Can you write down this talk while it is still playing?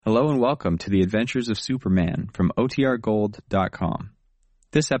Hello and welcome to the Adventures of Superman from OTRGold.com.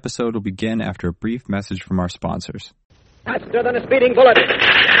 This episode will begin after a brief message from our sponsors. Faster than a speeding bullet.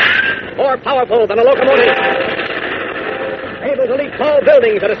 More powerful than a locomotive. Able to leap tall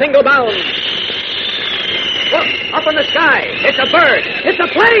buildings at a single bound. Look, up in the sky. It's a bird. It's a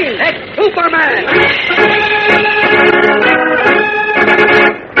plane. It's Superman.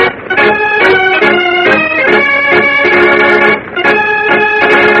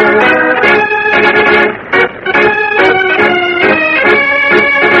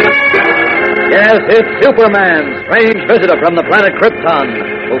 Yes, it's Superman, strange visitor from the planet Krypton,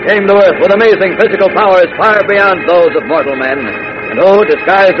 who came to Earth with amazing physical powers far beyond those of mortal men, and who,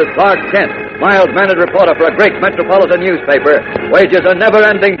 disguised as Clark Kent, mild-mannered reporter for a great metropolitan newspaper, wages a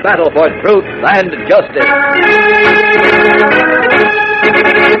never-ending battle for truth and justice.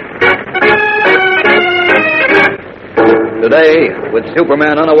 Today, with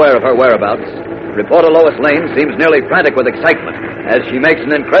Superman unaware of her whereabouts, reporter Lois Lane seems nearly frantic with excitement as she makes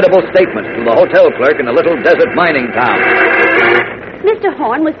an incredible statement to the hotel clerk in a little desert mining town. Mr.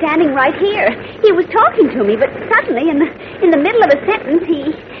 Horn was standing right here. He was talking to me, but suddenly, in the middle of a sentence,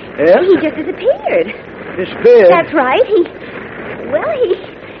 he just disappeared. Disappeared? That's right. He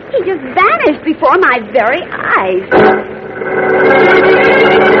just vanished before my very eyes.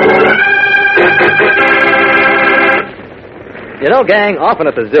 You know, gang, often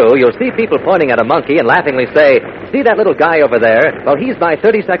at the zoo, you'll see people pointing at a monkey and laughingly say, "See that little guy over there? Well, he's my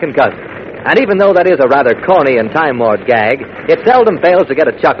 32nd cousin." And even though that is a rather corny and time-worn gag, it seldom fails to get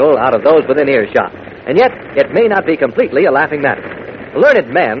a chuckle out of those within earshot. And yet, it may not be completely a laughing matter.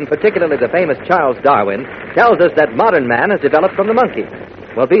 Learned men, particularly the famous Charles Darwin, tells us that modern man has developed from the monkey.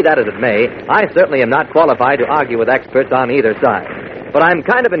 Well, be that as it may, I certainly am not qualified to argue with experts on either side. But I'm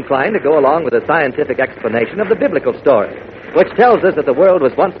kind of inclined to go along with a scientific explanation of the biblical story, which tells us that the world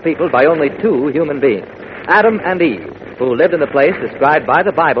was once peopled by only two human beings, Adam and Eve, who lived in the place described by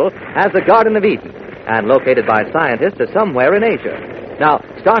the Bible as the Garden of Eden, and located by scientists as somewhere in Asia. Now,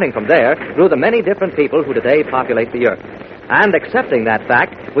 starting from there, grew the many different people who today populate the earth. And accepting that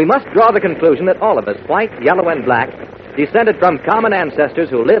fact, we must draw the conclusion that all of us, white, yellow, and black, descended from common ancestors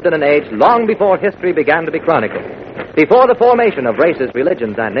who lived in an age long before history began to be chronicled, before the formation of races,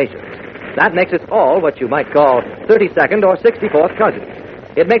 religions, and nations. That makes us all what you might call 32nd or 64th cousins.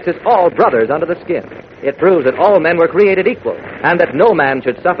 It makes us all brothers under the skin. It proves that all men were created equal, and that no man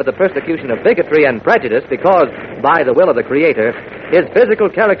should suffer the persecution of bigotry and prejudice because, by the will of the Creator, his physical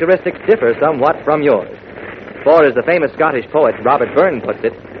characteristics differ somewhat from yours. For, as the famous Scottish poet Robert Burns puts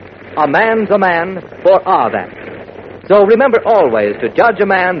it, "A man's a man for a' that." So remember always to judge a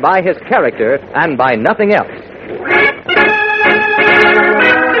man by his character and by nothing else.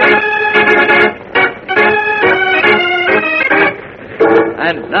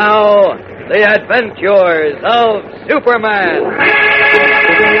 And now, the adventures of Superman.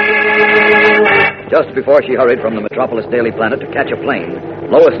 Just before she hurried from the Metropolis Daily Planet to catch a plane,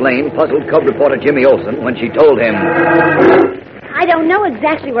 Lois Lane puzzled cub reporter Jimmy Olsen when she told him, I don't know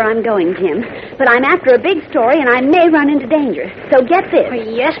exactly where I'm going, Jim, but I'm after a big story and I may run into danger. So get this. Oh,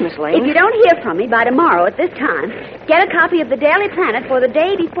 yes, Miss Lane. If you don't hear from me by tomorrow at this time, get a copy of the Daily Planet for the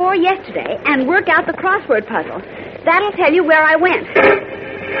day before yesterday and work out the crossword puzzle. That'll tell you where I went.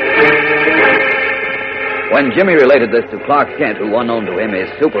 When Jimmy related this to Clark Kent, who unknown to him is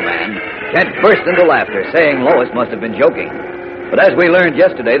Superman, Kent burst into laughter, saying Lois must have been joking. But as we learned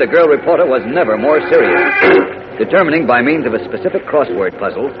yesterday, the girl reporter was never more serious. Determining by means of a specific crossword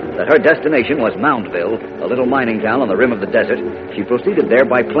puzzle that her destination was Moundville, a little mining town on the rim of the desert, she proceeded there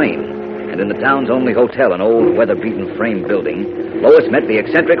by plane. And in the town's only hotel, an old weather-beaten frame building, Lois met the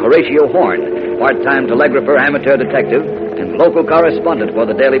eccentric Horatio Horn, part-time telegrapher, amateur detective, and local correspondent for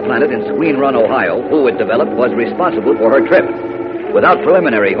the Daily Planet in Squeen Run, Ohio, who, it developed, was responsible for her trip. Without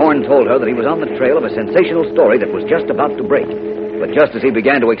preliminary, Horn told her that he was on the trail of a sensational story that was just about to break. But just as he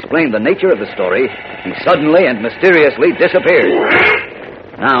began to explain the nature of the story, he suddenly and mysteriously disappeared.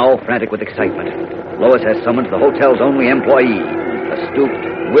 Now, frantic with excitement, Lois has summoned the hotel's only employee, a stooped,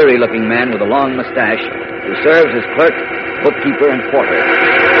 weary-looking man with a long mustache who serves as clerk, bookkeeper, and porter.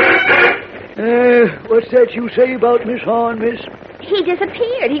 What's that you say about Miss Horn, miss? He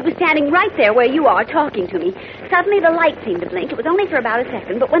disappeared. He was standing right there where you are talking to me. Suddenly the light seemed to blink. It was only for about a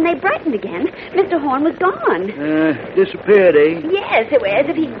second, but when they brightened again, Mr. Horn was gone. Disappeared, eh? Yes, it was as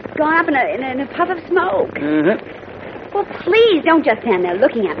if he'd gone up in a puff of smoke. Uh-huh. Well, please, don't just stand there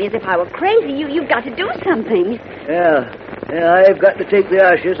looking at me as if I were crazy. You've got to do something. Yeah, I've got to take the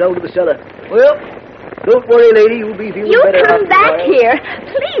ashes out of the cellar. Well, Don't worry, lady. You'll be feeling You better. come after a back while. here.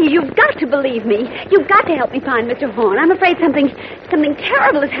 Please, you've got to believe me. You've got to help me find Mr. Horn. I'm afraid something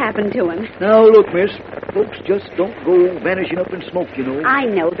terrible has happened to him. Now, look, miss. Folks just don't go vanishing up in smoke, you know. I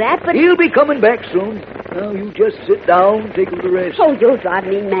know that, but... He'll be coming back soon. Now, you just sit down, take a little rest. Oh, you'll drive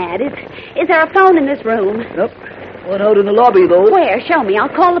me mad. Is there a phone in this room? Nope. One out in the lobby, though. Where? Show me.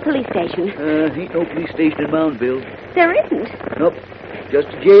 I'll call the police station. Ain't no police station in Moundville. There isn't. Nope. Just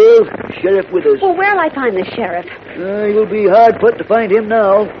a jail. Sheriff with us. Well, where'll I find the sheriff? You'll be hard put to find him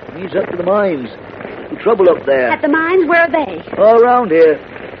now. He's up to the mines. The trouble up there. At the mines? Where are they? All around here.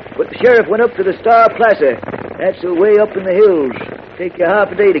 But the sheriff went up to the Star Plaza. That's way up in the hills. Take you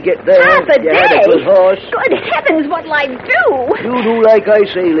half a day to get there. Half a You day? had a good horse. Good heavens, what'll I do? You do like I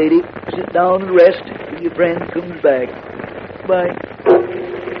say, lady. Sit down and rest till your friend comes back. Bye.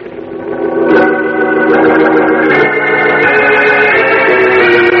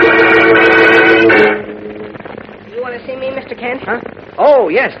 You want to see me, Mr. Kent? Huh? Oh,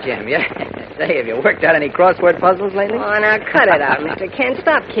 yes, Jim, yeah. Say, have you worked out any crossword puzzles lately? Oh, now cut it out, Mr. Kent.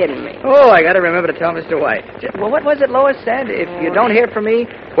 Stop kidding me. Oh, I got to remember to tell Mr. White. Well, what was it Lois said? If you don't hear from me,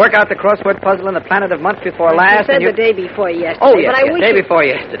 work out the crossword puzzle in the planet of month before last. She said and the day before yesterday. Oh, yes, but I yes, wish day before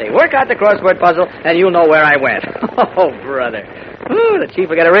yesterday. Work out the crossword puzzle, and you'll know where I went. Oh, brother. Ooh, the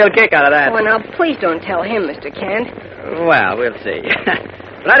chief will get a real kick out of that. Oh, now, please don't tell him, Mr. Kent. Well, we'll see.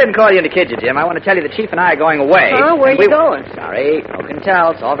 But I didn't call you in to kid you, Jim. I want to tell you the chief and I are going away. Oh, where are you going? Sorry, no can tell.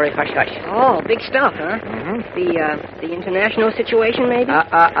 It's all very hush-hush. Oh, big stuff, huh? Mm-hmm. The international situation, maybe?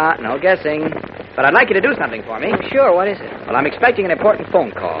 No guessing. But I'd like you to do something for me. Sure, what is it? Well, I'm expecting an important phone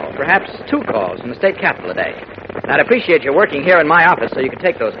call. Perhaps 2 calls from the state capitol today. And I'd appreciate your working here in my office so you can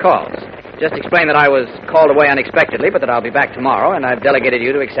take those calls. Just explain that I was called away unexpectedly, but that I'll be back tomorrow, and I've delegated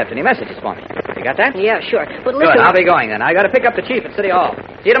you to accept any messages for me. You got that? Yeah, sure. But listen... Good, I'll be going then. I got to pick up the chief at City Hall.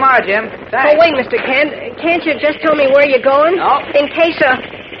 See you tomorrow, Jim. Thanks. Oh, wait, Mr. Kent. Can't you just tell me where you're going? No. In case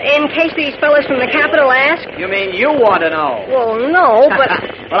these fellas from the Capitol ask? You mean you want to know? Well, no, but...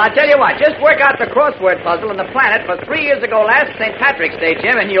 Well, I'll tell you what. Just work out the crossword puzzle on the planet for 3 years ago last St. Patrick's Day,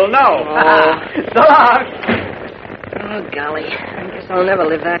 Jim, and you'll know. Oh. So long. Oh, golly. I guess I'll never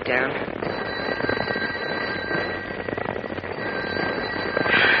live that down.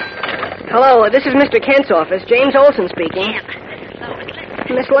 Hello, this is Mr. Kent's office. James Olson speaking. Jim, this is Lois.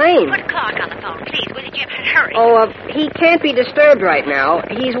 Listen. Miss Lane. Put Clark on the phone, please. Will you, Jim? Hurry. Oh, he can't be disturbed right now.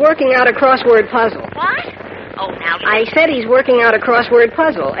 He's working out a crossword puzzle. What? Oh, now... I said he's working out a crossword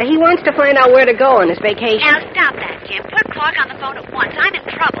puzzle. He wants to find out where to go on his vacation. Now, stop that, Jim. Put Clark on the phone at once. I'm in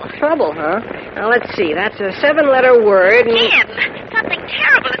trouble. Trouble, huh? Now, let's see. That's a 7-letter word. Jim, something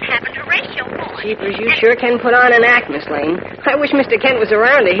terrible has happened to Rachel Horn. Jeepers, you sure can put on an act, Miss Lane. I wish Mr. Kent was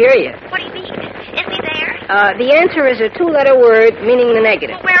around to hear you. What do you mean? Is he there? The answer is a 2-letter word meaning the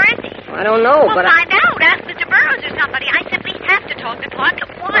negative. Well, where is he? I don't know, Well, but find out. Ask Mr. Burroughs or somebody. I simply have to talk to Clark at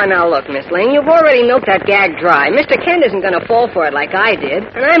once. Oh, now, look, Miss Lane, you've already milked that gag dry. Mr. Kent isn't going to fall for it like I did,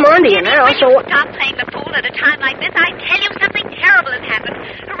 and I'm on to you now, Will so... you stop playing the fool at a time like this? I tell you something terrible has happened.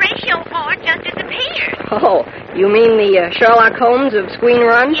 Horatio Horn just disappeared. Oh, you mean the Sherlock Holmes of Squeen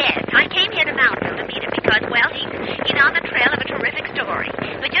Run? Yes, I came here to Mountville to meet him because, well, he's on the trail of a terrific story.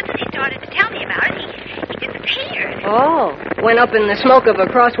 But just as he started to tell me about it, he disappeared. Oh, went up in the smoke of a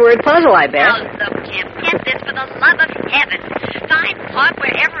crossword puzzle, I bet. Now, look, Jim, get this for the love of heaven. Find Clark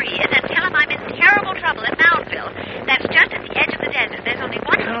wherever he is and tell him I'm in terrible trouble in Mountville. That's just at the edge of the desert. There's only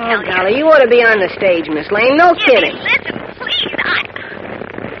one hotel Oh, golly, you ought to be on the stage, Miss Lane. No Jimmy, kidding. listen, please.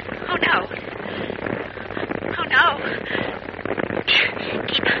 Oh, no. Oh, no.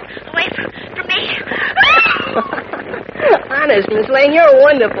 Keep away from me. Honest, Miss Lane, you're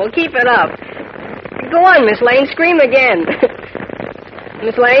wonderful. Keep it up. Go on, Miss Lane. Scream again.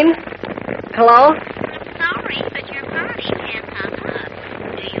 Miss Lane? Hello? I'm sorry, but your party can't hung up.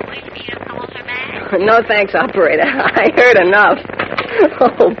 Do you wish me to call her back? No thanks, operator. I heard enough.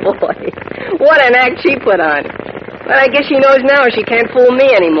 Oh, boy. What an act she put on. But I guess she knows now she can't fool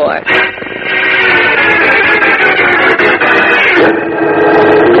me anymore.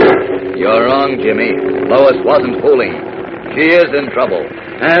 You're wrong, Jimmy. Lois wasn't fooling. She is in trouble,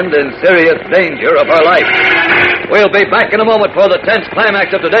 and in serious danger of her life. We'll be back in a moment for the tense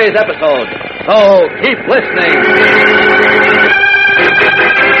climax of today's episode. So keep listening.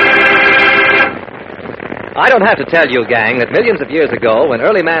 I don't have to tell you, gang, that millions of years ago, when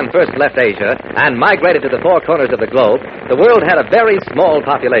early man first left Asia and migrated to the 4 corners of the globe, the world had a very small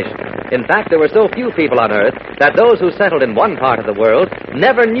population. In fact, there were so few people on Earth that those who settled in one part of the world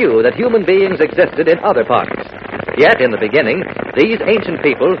never knew that human beings existed in other parts. Yet, in the beginning, these ancient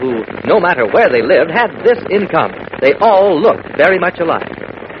people who, no matter where they lived, had this in common. They all looked very much alike.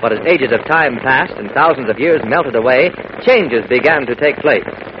 But as ages of time passed and thousands of years melted away, changes began to take place.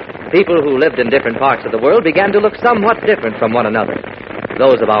 People who lived in different parts of the world began to look somewhat different from one another.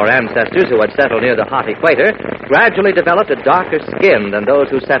 Those of our ancestors who had settled near the hot equator gradually developed a darker skin than those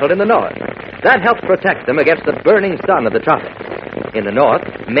who settled in the north. That helped protect them against the burning sun of the tropics. In the north,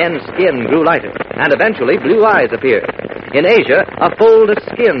 men's skin grew lighter, and eventually blue eyes appeared. In Asia, a fold of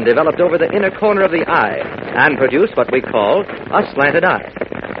skin developed over the inner corner of the eye and produced what we call a slanted eye.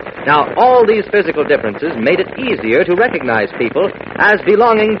 Now, all these physical differences made it easier to recognize people as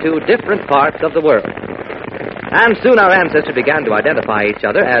belonging to different parts of the world. And soon our ancestors began to identify each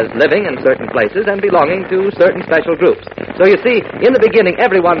other as living in certain places and belonging to certain special groups. So you see, in the beginning,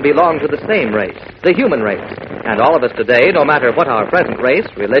 everyone belonged to the same race, the human race. And all of us today, no matter what our present race,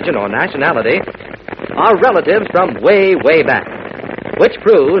 religion, or nationality, are relatives from way, way back. Which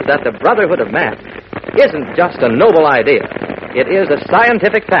proves that the brotherhood of man isn't just a noble idea. It is a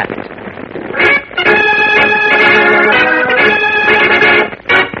scientific fact.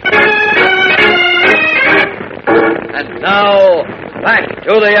 And now, back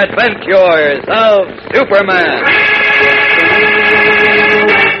to the adventures of Superman.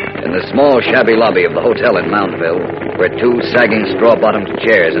 In the small, shabby lobby of the hotel in Mountville, where two sagging straw-bottomed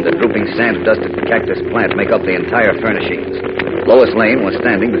chairs and a drooping sand-dusted cactus plant make up the entire furnishings, Lois Lane was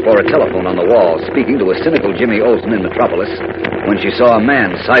standing before a telephone on the wall, speaking to a cynical Jimmy Olsen in Metropolis, when she saw a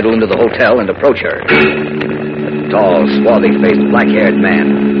man sidle into the hotel and approach her. A tall, swarthy-faced, black-haired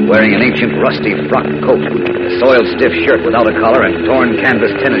man, wearing an ancient, rusty frock coat, a soiled, stiff shirt without a collar, and torn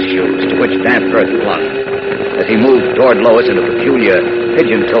canvas tennis shoes to which damp earth clung. As he moved toward Lois in a peculiar,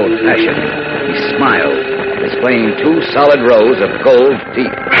 pigeon-toed fashion, he smiled, displaying two solid rows of gold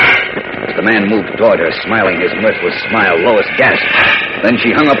teeth. As the man moved toward her, smiling his mirthless smile, Lois gasped. Then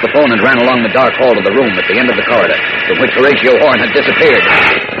she hung up the phone and ran along the dark hall to the room at the end of the corridor, from which Horatio Horn had disappeared.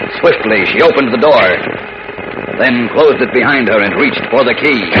 Swiftly, she opened the door, then closed it behind her and reached for the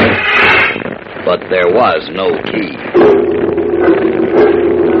key. But there was no key.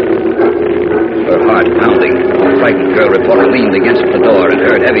 Her heart pounding, the frightened girl reporter leaned against the door and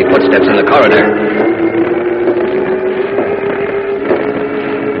heard heavy footsteps in the corridor.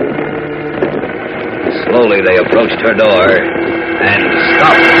 Slowly they approached her door and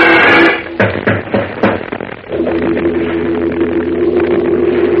stopped.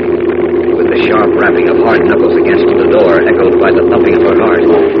 With the sharp rapping of hard knuckles against the door echoed by the thumping of her heart,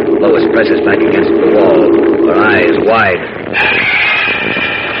 Lois presses back against the wall, her eyes wide.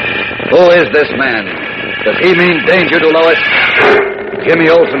 Who is this man? Does he mean danger to Lois? Jimmy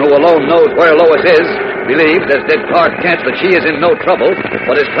Olsen, who alone knows where Lois is, believes, as did Clark Kent, that she is in no trouble,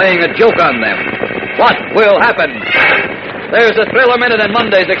 but is playing a joke on them. What will happen? There's a Thriller Minute in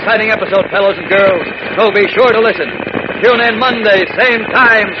Monday's exciting episode, fellows and girls, so be sure to listen. Tune in Monday, same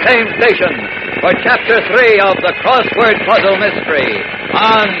time, same station, for Chapter 3 of the Crossword Puzzle Mystery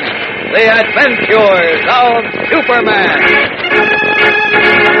on The Adventures of Superman.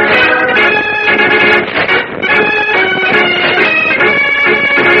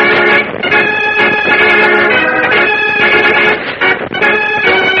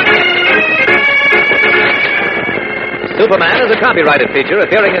 Superman is a copyrighted feature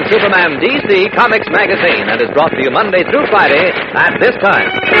appearing in Superman DC Comics magazine and is brought to you Monday through Friday at this time.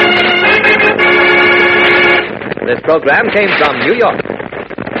 This program came from New York.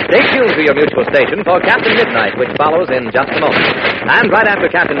 Stay tuned to your mutual station for Captain Midnight, which follows in just a moment. And right after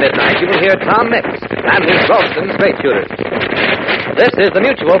Captain Midnight, you will hear Tom Mix and his Ralston Straight Shooters. This is the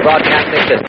Mutual Broadcasting System.